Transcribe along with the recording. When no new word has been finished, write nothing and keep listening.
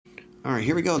All right,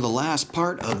 here we go. The last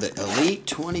part of the Elite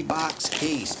 20 box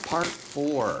case, part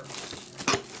 4.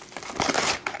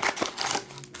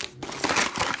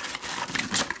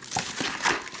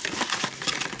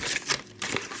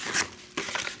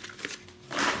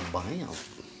 Wow.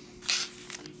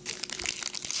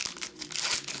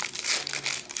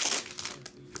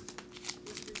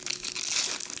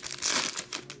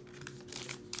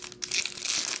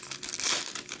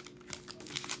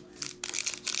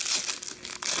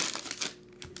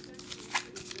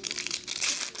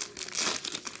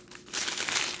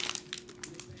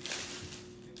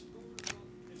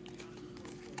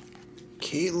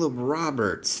 Caleb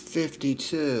Roberts,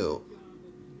 52.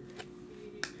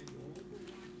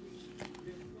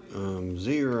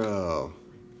 0.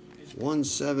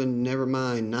 17, never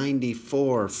mind.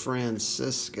 94,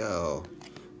 Francisco.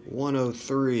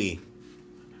 103,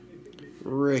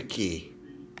 Ricky.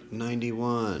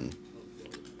 91,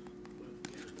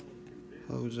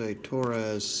 Jose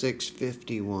Torres.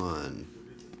 651.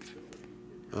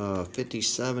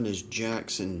 57 is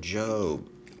Jackson Jobe.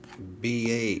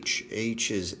 BH.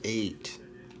 H is 8.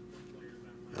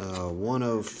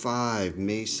 105,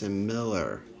 Mason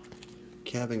Miller.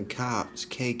 Kevin Kopps,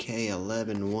 KK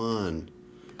 11-1.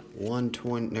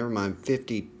 120, never mind,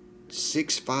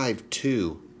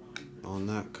 5652 on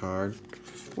that card.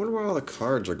 I wonder why all the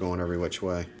cards are going every which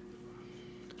way.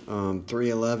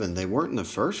 311, they weren't in the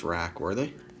first rack, were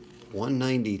they?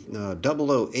 190,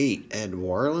 008, Ed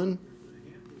Warland.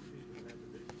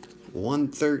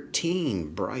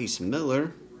 113, Bryce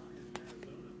Miller.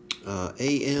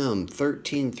 AM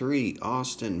 13-3,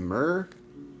 Austin Murr.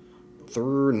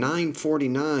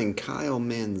 949, Kyle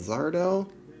Manzardo.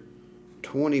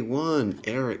 21,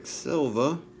 Eric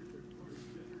Silva.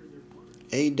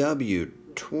 AW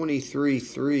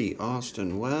 23-3,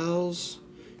 Austin Wells.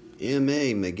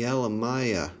 MA, Miguel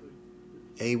Amaya.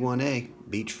 A1A,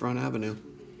 Beachfront Avenue.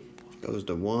 Goes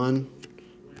to 1.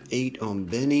 8 on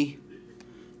Benny.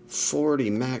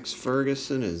 40, Max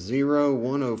Ferguson is 0.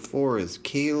 104 is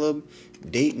Caleb.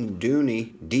 Dayton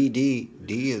Dooney, DD.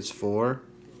 D is 4.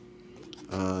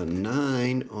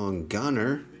 9 on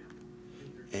Gunner.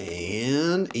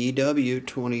 And EW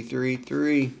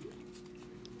 23-3.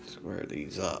 Square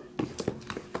these up.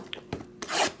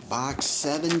 Box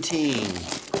 17.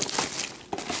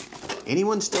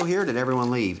 Anyone still here? Did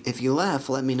everyone leave? If you left,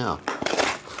 let me know.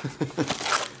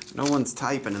 No one's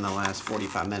typing in the last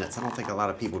 45 minutes. I don't think a lot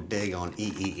of people dig on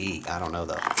EEE. I don't know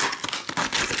though.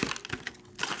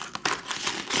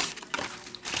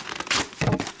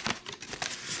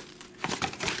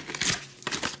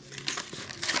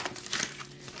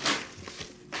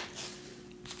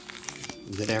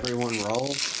 Did everyone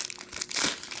roll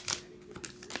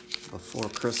before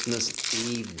Christmas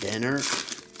Eve dinner?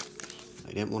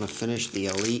 I didn't want to finish the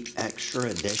Elite Extra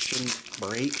Edition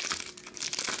break.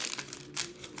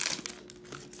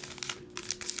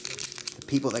 The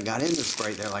people that got in this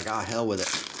break, they're like, oh, hell with it.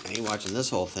 I ain't watching this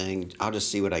whole thing. I'll just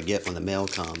see what I get when the mail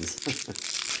comes.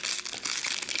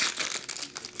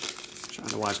 Trying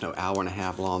to watch no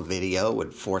hour-and-a-half long video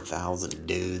with 4,000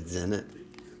 dudes in it.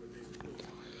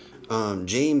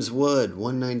 James Wood,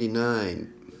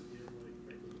 199.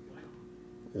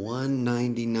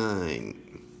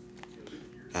 199.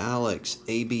 Alex,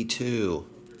 AB2.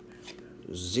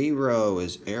 0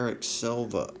 is Eric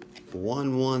Silva.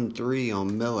 113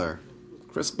 on Miller.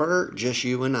 Chris Burt, just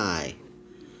you and I.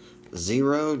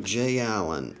 0, Jay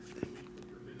Allen.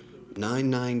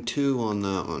 992 on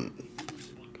that one.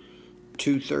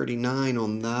 239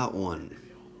 on that one.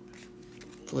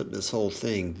 Flip this whole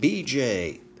thing.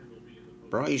 BJ.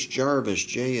 Bryce Jarvis,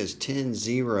 J is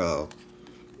 10-0.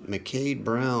 McCade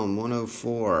Brown,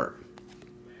 104.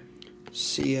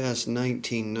 CS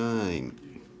 19-9.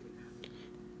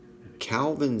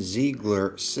 Calvin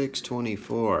Ziegler,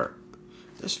 624.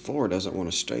 This 4 doesn't want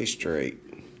to stay straight.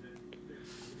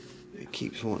 It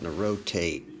keeps wanting to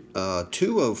rotate.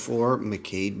 204,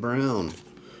 McCade Brown.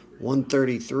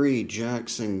 133,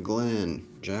 Jackson Glenn.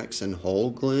 Jackson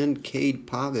Hole Glenn. Cade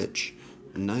Pavich,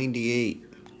 98.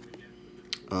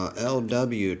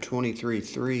 LW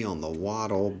 23-3 on the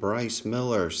Waddle. Bryce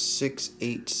Miller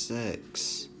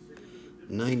 686.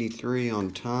 93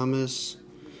 on Thomas.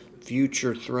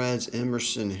 Future Threads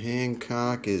Emerson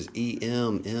Hancock is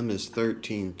EM. M is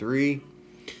 13-3.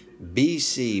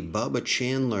 BC Bubba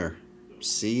Chandler.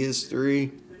 C is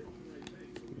 3.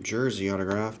 Jersey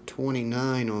autograph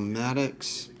 29 on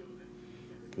Maddox.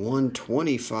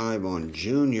 125 on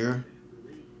Junior.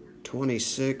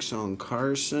 26 on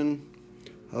Carson.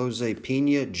 Jose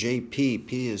Pena, JP.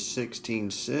 P is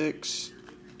 16-6.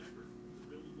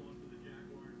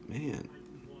 Man.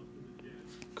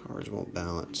 Cards won't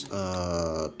balance.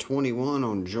 21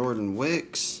 on Jordan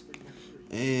Wicks.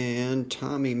 And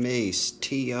Tommy Mace,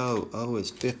 T.O. O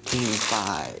is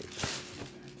 15.5.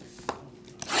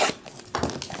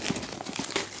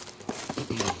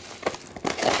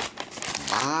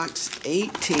 Box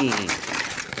 18.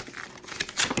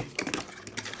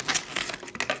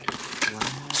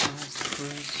 Last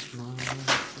Christmas.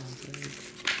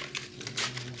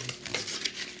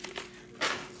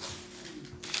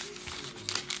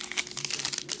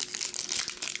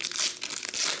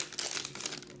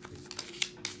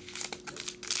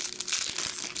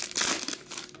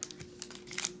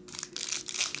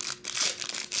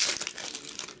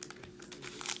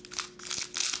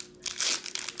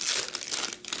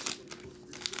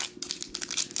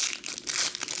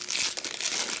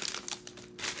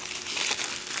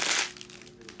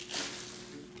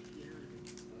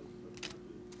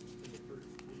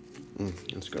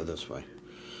 Let's go this way.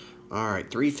 All right,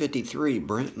 353,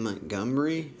 Brent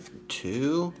Montgomery.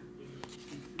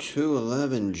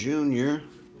 211 Junior.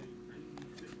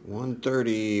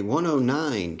 130,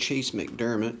 109, Chase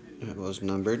McDermott. That was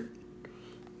numbered.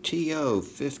 T.O.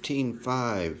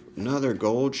 15.5. Another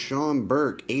gold. Sean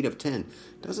Burke, 8 of 10.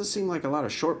 Doesn't seem like a lot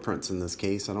of short prints in this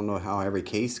case. I don't know how every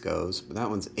case goes, but that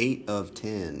one's 8 of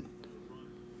 10.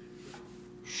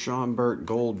 Sean Burke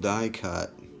gold die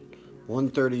cut.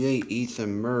 138,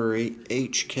 Ethan Murray.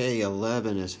 HK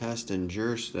 11 is Heston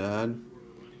Jerstad.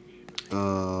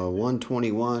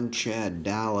 121, Chad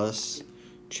Dallas.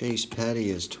 Chase Petty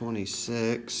is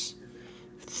 26.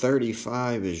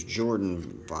 35 is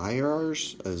Jordan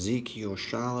Vyars. Ezekiel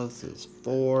Shaleth is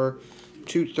 4.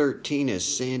 213 is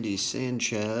Sandy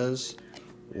Sanchez.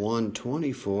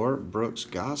 124, Brooks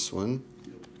Goswin.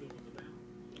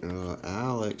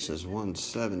 Alex is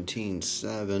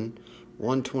 117.7.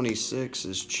 126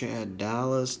 is Chad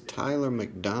Dallas. Tyler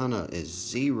McDonough is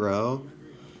 0.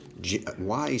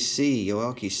 YC,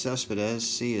 Yoelqui Cespedes,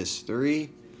 C is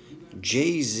 3.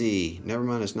 Jay-Z, never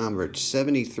mind his number,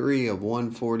 73 of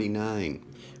 149.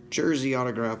 Jersey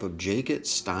autograph of Jacob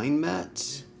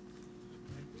Steinmetz.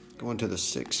 Going to the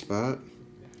 6th spot.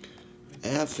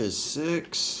 F is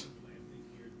 6.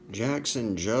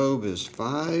 Jackson Jobe is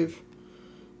 5.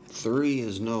 3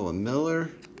 is Noah Miller.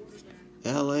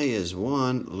 LA is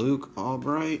 1. Luke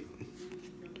Albright.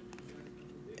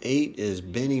 8 is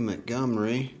Benny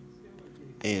Montgomery.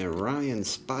 And Ryan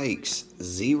Spikes,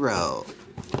 0.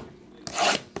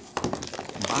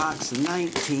 Box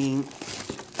 19.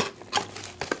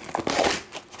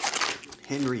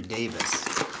 Henry Davis.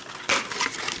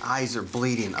 Eyes are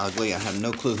bleeding ugly. I have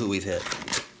no clue who we've hit.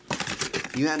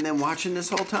 You haven't been watching this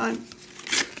whole time?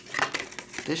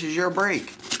 This is your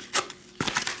break.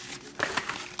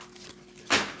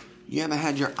 You haven't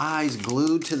had your eyes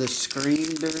glued to the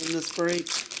screen during this break?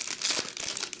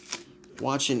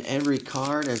 Watching every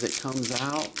card as it comes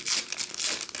out?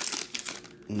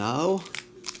 No?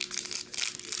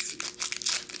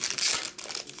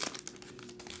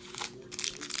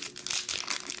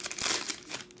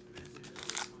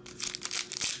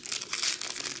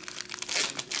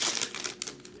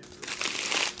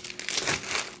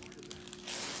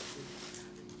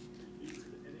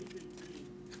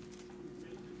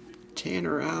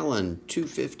 Tanner Allen,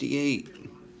 258.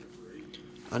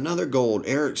 Another gold,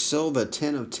 Eric Silva,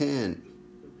 10 of 10.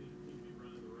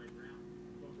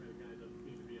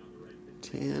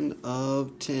 10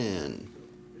 of 10.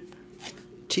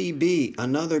 TB,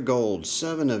 another gold,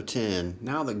 7 of 10.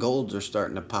 Now the golds are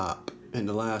starting to pop in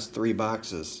the last 3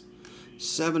 boxes.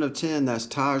 7 of 10, that's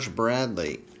Taj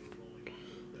Bradley.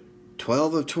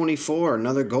 12 of 24,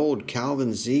 another gold,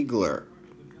 Calvin Ziegler.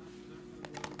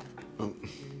 Oh,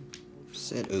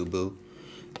 said Ubu.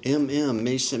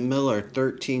 Mason Miller,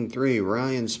 13-3.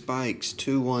 Ryan Spikes,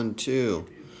 212.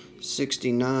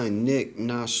 69, Nick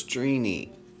Nastrini.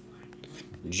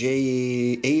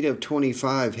 8 of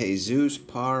 25, Jesus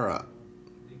Para.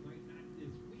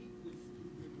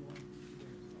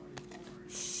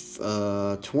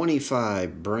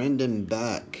 25, Brandon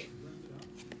Beck.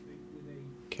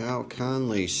 Cal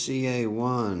Conley,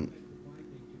 CA1.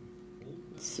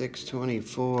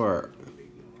 624.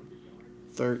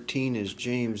 13 is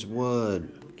James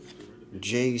Wood.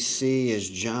 JC is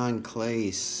John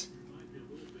Clace.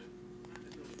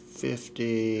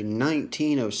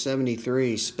 19 of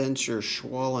 73, Spencer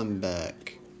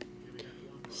Schwallenbeck.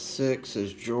 6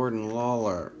 is Jordan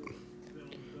Lawler.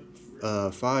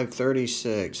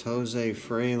 536, Jose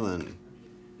Fralin.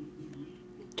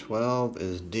 12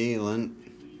 is Dylan.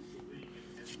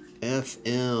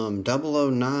 FM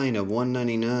 009 of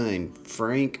 199,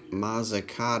 Frank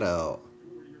Mazzucato.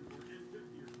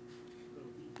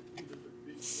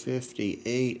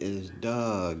 58 is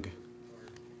Doug.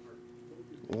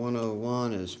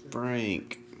 101 is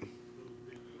Frank.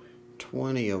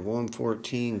 20 of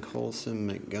 114, Colson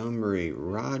Montgomery.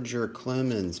 Roger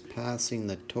Clemens passing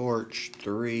the torch,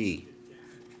 3.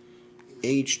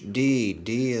 HD,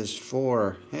 D is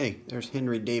 4. Hey, there's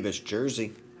Henry Davis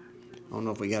jersey. I don't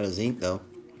know if we got his ink, though.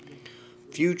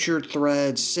 Future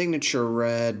Threads, Signature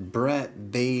Red,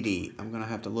 Brett Beatty. I'm going to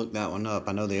have to look that one up.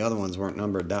 I know the other ones weren't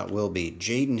numbered. That will be.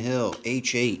 Jaden Hill,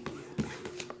 H8.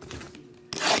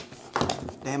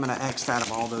 Damn it, I X'd out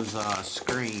of all those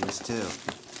screens, too.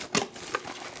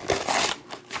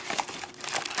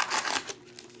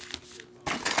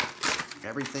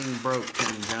 Everything broke,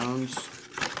 Tim Jones.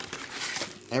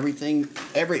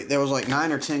 There was like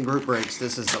 9 or 10 group breaks.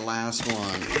 This is the last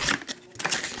one.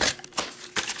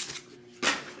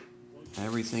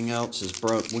 Everything else is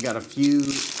broke. We got a few,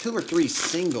 2 or 3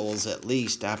 singles at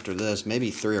least after this.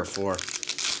 Maybe 3 or 4.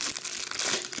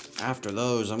 After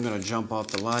those, I'm going to jump off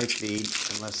the live feed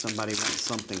unless somebody wants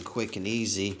something quick and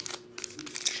easy.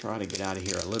 Try to get out of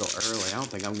here a little early. I don't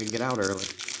think I'm going to get out early.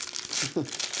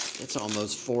 It's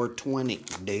almost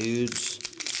 4:20, dudes.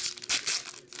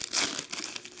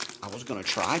 I was going to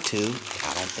try to.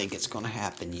 I don't think it's going to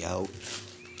happen, yo.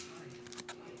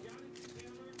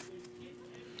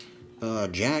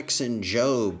 Jackson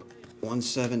Job,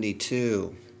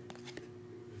 172.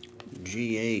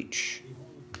 GH.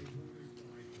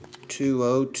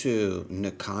 202.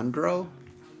 Nicandro.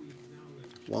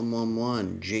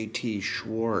 111. JT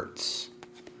Schwartz.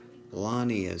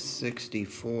 Lonnie is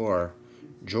 64.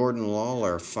 Jordan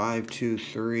Lawler,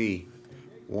 523.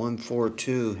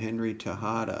 142. Henry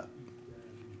Tejada.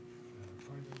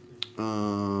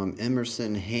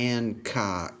 Emerson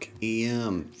Hancock,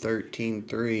 EM,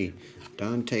 13-3.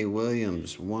 Dante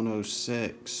Williams,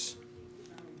 106.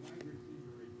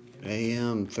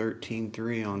 AM,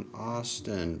 13-3 on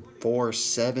Austin.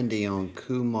 470 on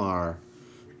Kumar.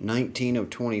 19 of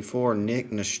 24,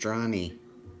 Nick Nostrani.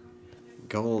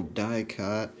 Gold die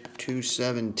cut.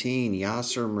 217,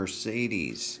 Yasser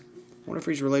Mercedes. I wonder if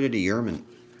he's related to Yerman.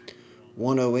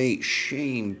 108,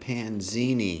 Shane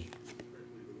Panzini.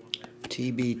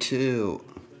 TB2.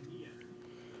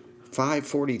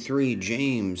 543,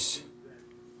 James.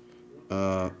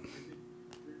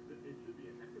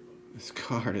 This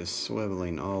card is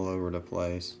swiveling all over the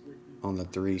place on the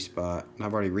 3 spot.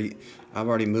 I've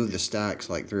already moved the stacks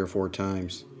like 3 or 4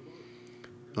 times.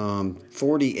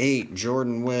 48,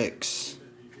 Jordan Wicks.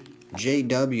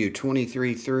 JW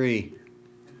 23-3.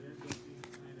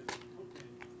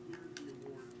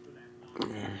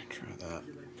 Try that.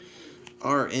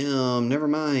 RM, never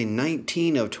mind.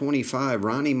 19 of 25.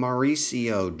 Ronnie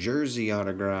Mauricio, jersey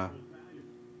autograph.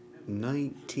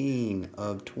 19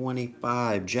 of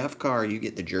 25. Jeff Carr, you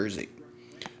get the jersey.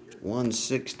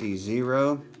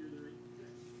 160-0.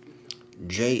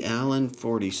 Jay Allen,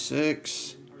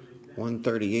 46.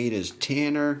 138 is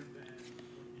Tanner.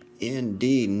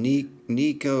 ND,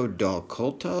 Nico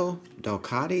Decalotti.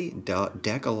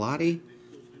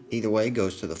 Either way,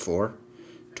 goes to the 4.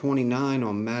 29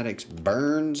 on Maddox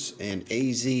Burns. And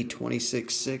AZ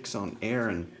 26-6 on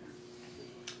Aaron.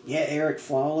 Yeah, Eric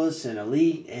Flawless and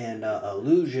Elite and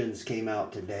Illusions came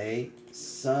out today.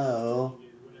 So,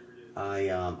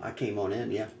 I came on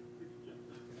in, yeah.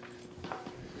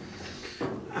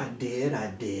 I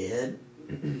did.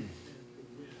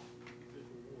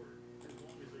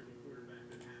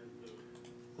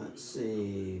 Let's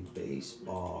see,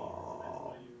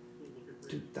 baseball,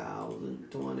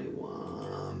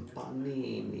 2021,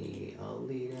 Panini,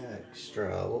 Elite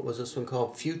Extra. What was this one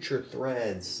called? Future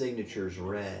Threads, Signatures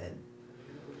Red.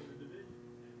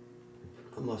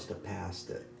 I must have passed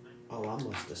it. Oh, I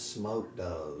must have smoked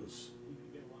those.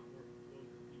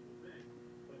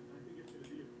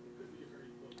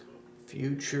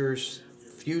 Future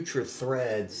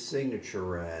Threads, Signature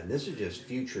Red. This is just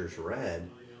Futures Red.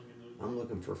 I'm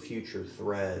looking for Future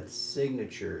Threads,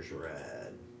 Signatures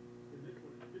Red.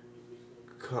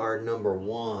 Card number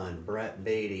 1, Brett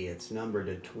Beatty. It's numbered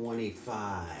to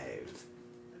 25.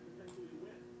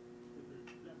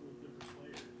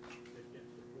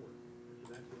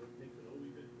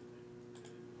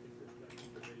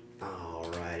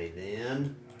 Alrighty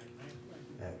then.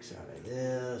 X out of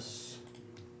this.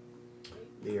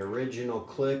 The original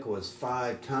click was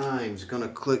 5 times. Gonna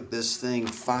click this thing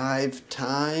 5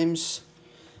 times.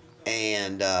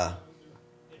 And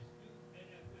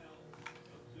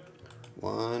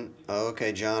 1.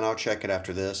 Okay, John, I'll check it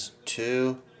after this.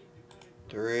 2,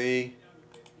 3,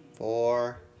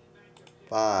 4,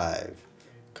 5.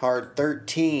 Card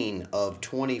 13 of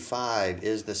 25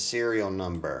 is the serial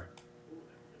number.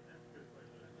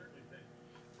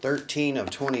 13 of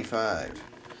 25.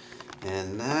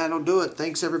 And that'll do it.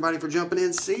 Thanks everybody for jumping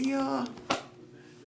in. See ya.